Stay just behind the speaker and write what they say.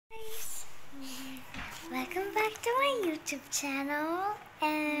my YouTube channel,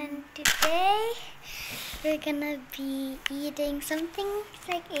 and today we're gonna be eating something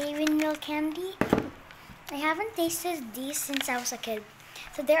like a windmill candy. I haven't tasted these since I was a kid.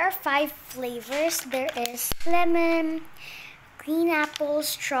 So there are 5 flavors. There is lemon, green apple,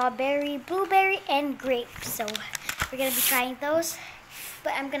 strawberry, blueberry, and grape. So we're gonna be trying those,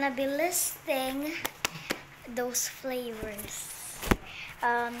 but I'm gonna be listing those flavors,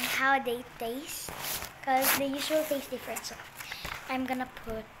 how they taste, because they usually taste different. So I'm gonna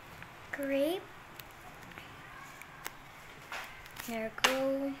put grape. There we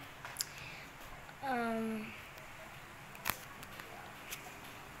go.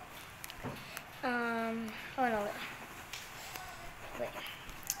 Oh no, wait.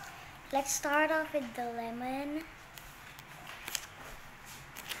 Let's start off with the lemon.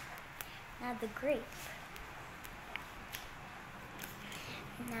 Now the grape.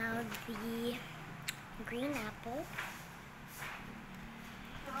 Now the green apple.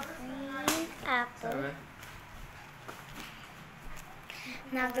 Green apple.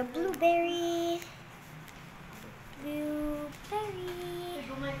 Now the blueberry.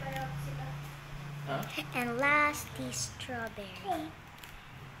 And last, the strawberry.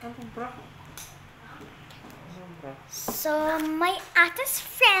 So my Ata's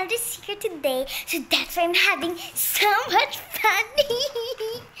friend is here today, so that's why I'm having so much fun.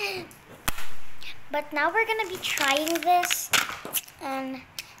 But now we're gonna be trying this, and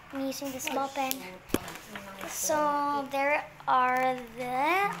I'm using this ball pen. So there are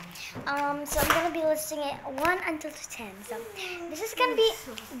the so I'm gonna be listing it 1 until 10. So this is gonna be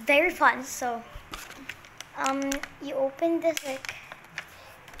very fun. So you open this like,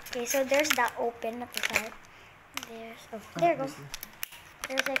 okay, so there's that open at the side. There you go.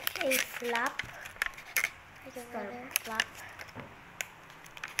 There's like a flap. There's another flap.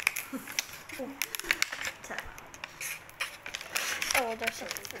 Oh, there's a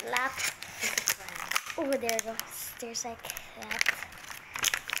flap. Oh, there you go. There's like that.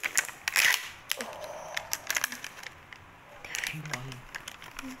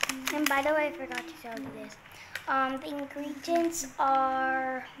 And by the way, I forgot to tell you this. The ingredients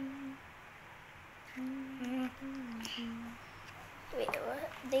are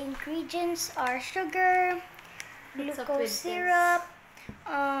the ingredients are sugar, glucose syrup,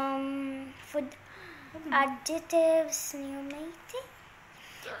 food additives,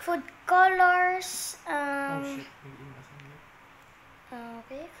 food colors,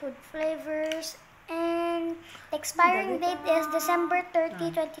 okay, food flavors, and expiring date is December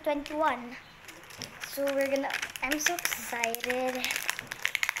 30, 2021. So I'm so excited.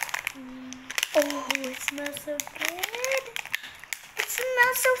 Oh, it smells so good. It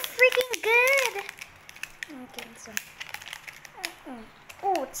smells so freaking good. Okay, so,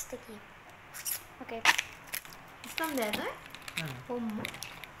 oh, it's sticky. Okay. It's from leather?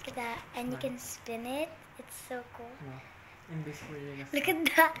 Look at that, and you can spin it. It's so cool. Look at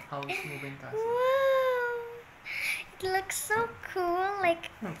that. Wow. It looks so cool, like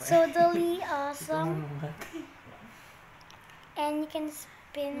totally awesome. And you can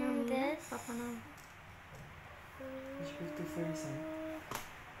spin this.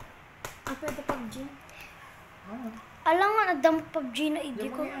 Pwede PUBG? Alam nga, nagdamot PUBG na hindi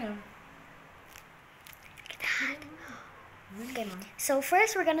ko. Okay, so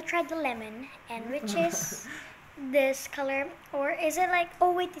first we're gonna try the lemon, and which is this color, or is it like,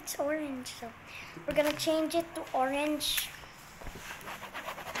 oh wait, it's orange. So we're gonna change it to orange.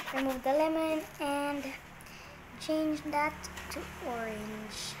 Remove the lemon and change that to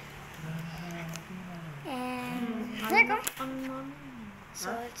orange. And there you go.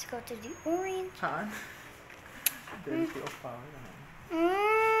 So let's go to the orange.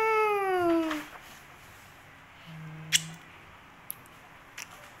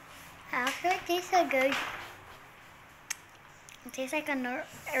 Actually, it tastes so good. It tastes like a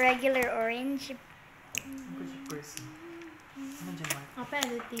regular orange.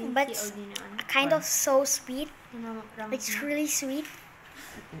 But it's kind of so sweet. It's really sweet.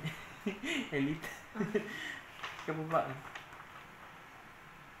 Elite. Kababaan.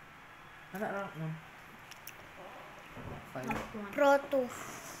 Ano mo? Proto.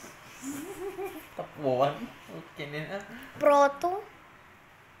 Top 1? Okay na. Proto.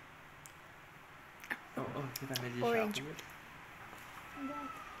 Oo, kita na dyan Orange. siya.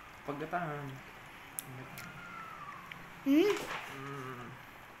 Pagkatahan.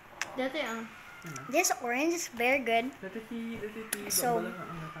 This orange is very good. So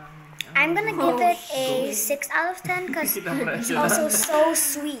I'm gonna give it a 6 out of 10 because it's also so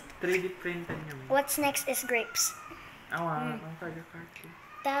sweet. What's next is grapes. That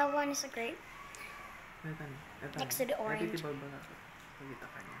one is a grape. Ito. Next to the orange. Ito tibag ba na ito? Pagkita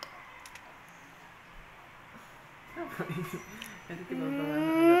ka niya. Ito tibag ba na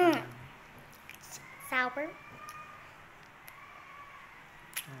ito? Sour.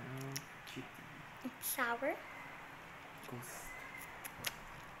 Chitty. It's sour. Ghost.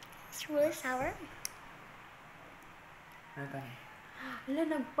 It's really sour. Ano ito? Hala,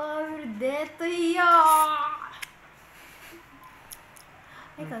 nag-power deto ya!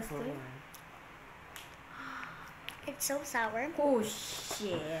 Ay, kastoy. It's so sour. Oh,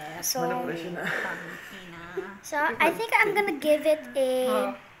 shit. So, Mana-pressure na. I think I'm gonna give it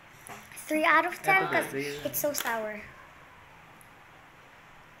a 3 out of 10 because it's so sour.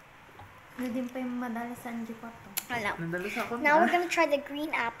 Ano din pa yung madalasan di pa to? Wala. Nandalos ako na. Now we're gonna try the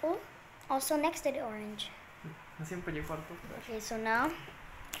green apple, also next to the orange. Nasimpa yung kwarto. Okay, so now,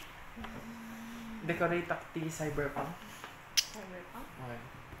 Decorate takti cyberpunk. Cyberpunk? Okay.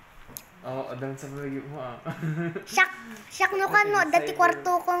 Oo, doon sa bagay mo ah. Siyak no kan no, dati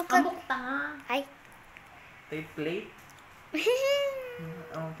kwarto kong Amok tanga. Ay. Tape plate.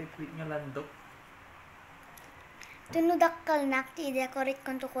 Tape plate nga landok. Tunudakal nakti i-decorate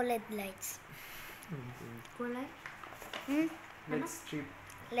ko to LED lights. Kulay? Let's strip.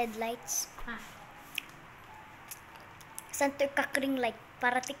 LED lights. Ah. Santo kakring light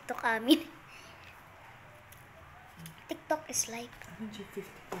para TikTok amin. TikTok is like Ano yung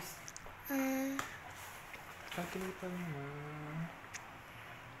 50%? Calculator mo.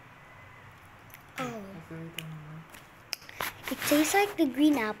 oh. Calculator mo. It tastes like the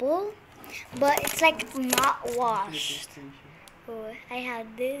green apple, but it's like not washed. Oh, I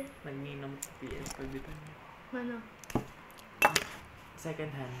had this. Nagninam sa PS pagbitan niya. Ano?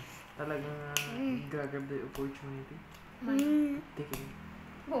 Second hand. Talagang gagrab the opportunity. Taking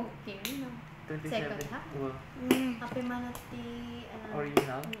Okay, no. 27. Second hand? Well, Happy manati,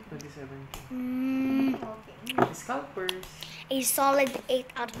 original, 27. Okay. Scalpers. A solid 8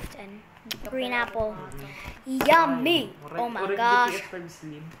 out of 10. Green apple. Yummy! Oh my gosh. PS5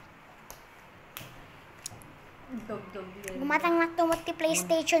 Slim. Dog-dog yun. Gumatang na to mati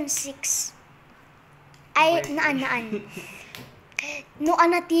PlayStation 6. Ay, naan.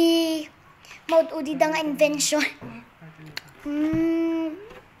 Noan na ti maud-udi da nga invention.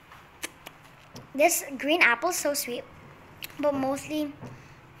 This green apple is so sweet, but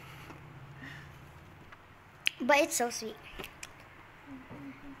it's so sweet.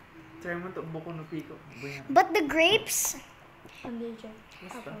 Try mo ito, buko no piko. But the grapes, Hindi dyan.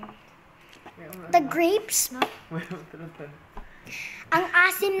 Basta. the grapes, Well, talutan. ang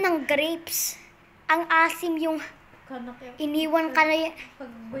asim ng grapes. Ang asim yung Kanak yung iniwan ka na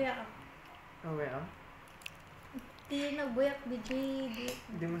pagbuyak ako. Oh, well. Di nagbuyak, BJ.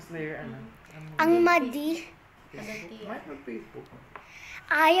 Hindi mo slayer, ano? ang madi. Kadati. Might not Facebook.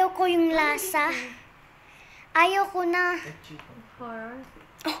 Ayaw ko yung lasa. Ayaw ko na. Etchy. Horror.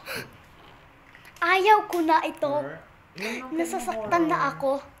 Ayaw ko na ito. Horror. Nasasaktan na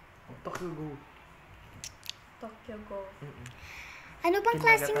ako. Tokyo Go. Tokyo Go. Ano bang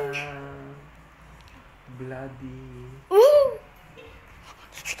klaseng... Bloody. Ooh!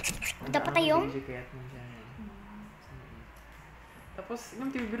 Dapat tayong? Kayat mo siya. Tapos, nung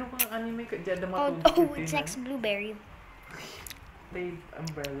tibiro ko ng anime ka, Jada Oh, matulog. it's next blueberry. Tape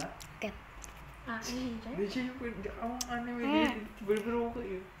umbrella. Okay. Ah, ano yun dyan? Di siya yung ang anime. Tibiro ko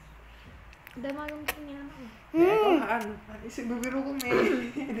yun. Damalong ko niya ako. Kaya ikaw haan. Isip bibiro ko may.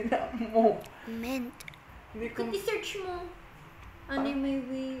 Hindi na mo. Mint. Hindi ko. Kung i-search mo,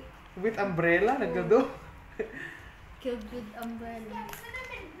 anime With umbrella, nagado. killed with umbrella.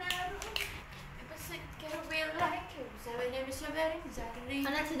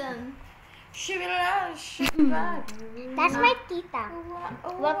 Ano si Dan? That's my tita.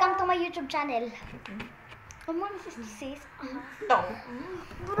 Welcome to my YouTube channel. Come on, sis.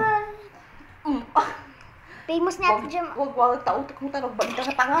 Famous na ito dyan. Wag tautok mo tanong balik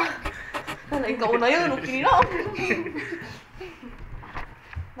ka tanga. Nala ikaw na yun, okay na.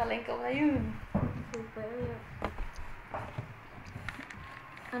 Nala ikaw na yun. Super.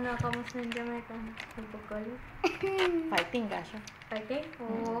 Ano, kamusta ng Jamaica? Nagpagkal? Fighting ka siya. Fighting?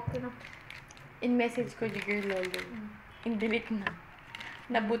 Oo, okay na. In message ko, di girl lolo. In delete na.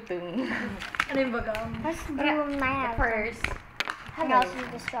 Nabutong. Ano yung bagam? Let's do my First, And hello. also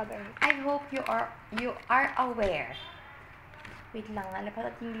the strawberry. I hope you are aware. Wait lang,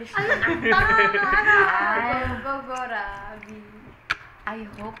 nalapat at English. Ano? Go, Rabi. I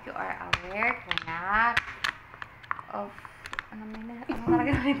hope you are aware, kunak, of ano may na, ano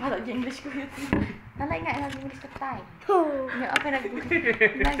talaga nalipat at English ko yun. Nalay nga, English ko tayo. Nga,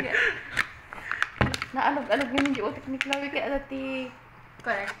 okay, naalog-alog nga yung otik ni Chloe kaya dati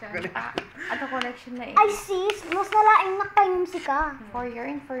Correction. Ato connection na eh. Ay sis, mas nalaing nakpayong musika. For your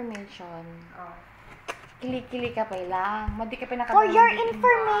information, Oh. kili-kili ka pa lang. Madi ka pinaka. For your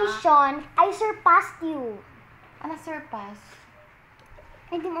information, I surpassed you. Ano surpass?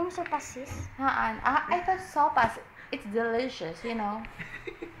 Ay, di mo surpass sis. Haan. I thought sopas. It's delicious, you know.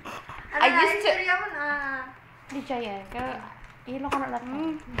 Ano I na, used to- istorya mo na. Di siya yan. Kaya, ilo ko na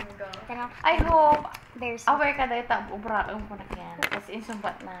natin. Tara, I hope, there's aware ka dahil tab ubra ang ko na yan. Kasi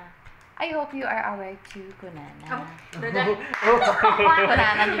insumbat na. I hope you are aware too, kunana.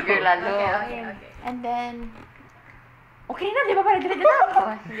 Kunana, ni girl lalo. Okay. And then, okay na, di ba para dire dito?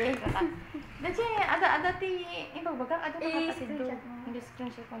 Hindi, kaka. Dati, ada ti, ibagbagang, ada nakatasido. Hindi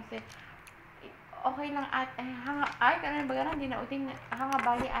screenshot ko kasi, okay lang ate, ay, kanan baga na, hindi na uting, hanga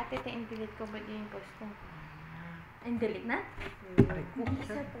bali ate, te, in-delete ko ba din yung post ko? And delete na?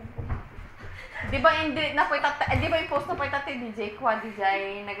 Di ba in-delete na po di ba yung post na po itate, DJ Kwa, DJ,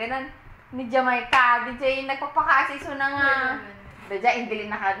 na ganan, ni Jamaica, DJ, nagpapakasiso na nga. DJ, in-delete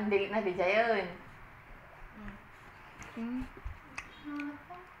na, DJ yun.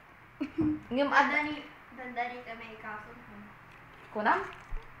 Ngayong Dandani kami ikasod mo. kunam?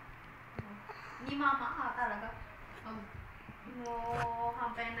 Ni mama ka talaga. Mo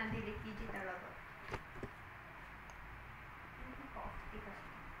hampay na delete DJ talaga.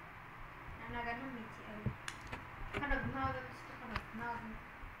 Ganun, Michi.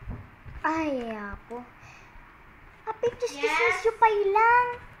 Ay, ako. Api, chismis yung pailang.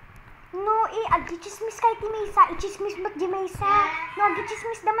 No, agi-chismis kay ti Maysa. I-chismis mo't di Maysa. No,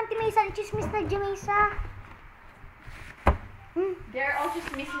 agi-chismis naman ti Maysa. I-chismis na di Maysa. They're all just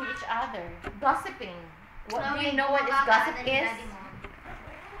missing each other. Gossiping. What do you know what is gossip is?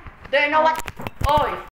 Do you know what? Oy!